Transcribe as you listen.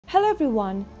Hello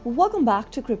everyone, welcome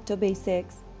back to Crypto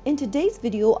Basics. In today's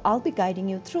video, I'll be guiding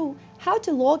you through how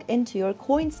to log into your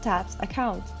CoinStats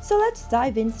account. So let's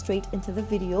dive in straight into the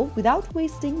video without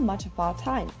wasting much of our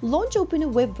time. Launch open a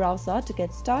web browser to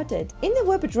get started. In the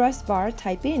web address bar,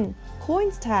 type in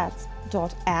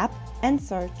coinstats.app and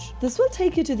search. This will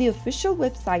take you to the official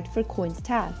website for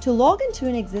CoinStats. To log into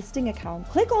an existing account,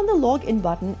 click on the login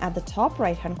button at the top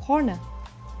right hand corner,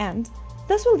 and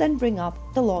this will then bring up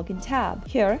the login tab.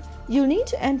 Here, you'll need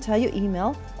to enter your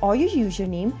email or your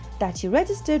username that you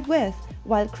registered with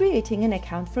while creating an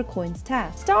account for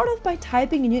CoinStats. Start off by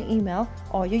typing in your email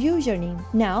or your username.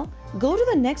 Now, go to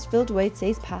the next field where it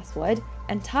says password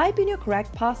and type in your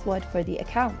correct password for the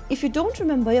account. If you don't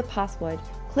remember your password,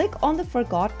 click on the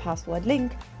Forgot Password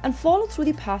link and follow through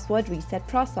the password reset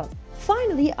process.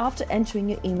 Finally, after entering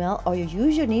your email or your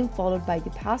username followed by the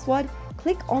password,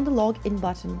 click on the login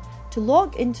button to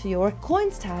log into your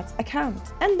CoinStats account.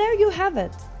 And there you have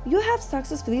it. You have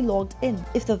successfully logged in.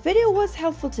 If the video was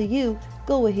helpful to you,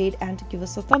 go ahead and give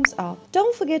us a thumbs up.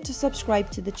 Don't forget to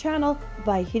subscribe to the channel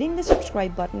by hitting the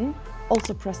subscribe button.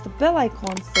 Also press the bell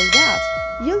icon so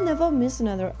that you'll never miss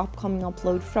another upcoming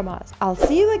upload from us. I'll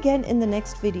see you again in the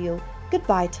next video.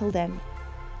 Goodbye till then.